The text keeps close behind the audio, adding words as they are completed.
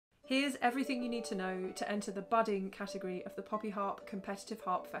Here's everything you need to know to enter the budding category of the PoppyHarp Competitive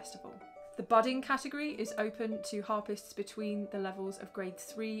Harp Festival. The budding category is open to harpists between the levels of grade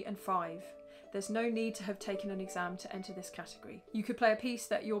 3 and 5. There's no need to have taken an exam to enter this category. You could play a piece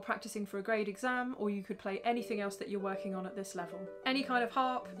that you're practicing for a grade exam, or you could play anything else that you're working on at this level. Any kind of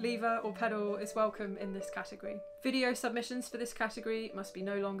harp, lever or pedal is welcome in this category. Video submissions for this category must be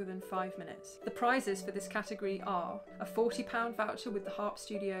no longer than 5 minutes. The prizes for this category are a £40 voucher with the Harp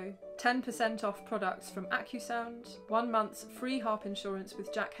Studio, 10% off products from AccuSound, 1 month's free harp insurance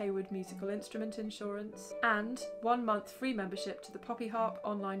with Jack Hayward Musical Instrument Insurance, and 1 month free membership to the PoppyHarp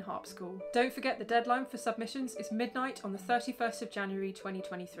Online Harp School. Don't forget the deadline for submissions is midnight on the 31st of January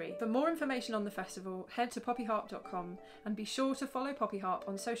 2023. For more information on the festival, head to poppyharp.com and be sure to follow PoppyHarp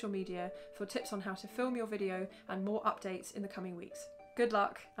on social media for tips on how to film your video and more updates in the coming weeks. Good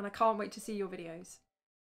luck, and I can't wait to see your videos.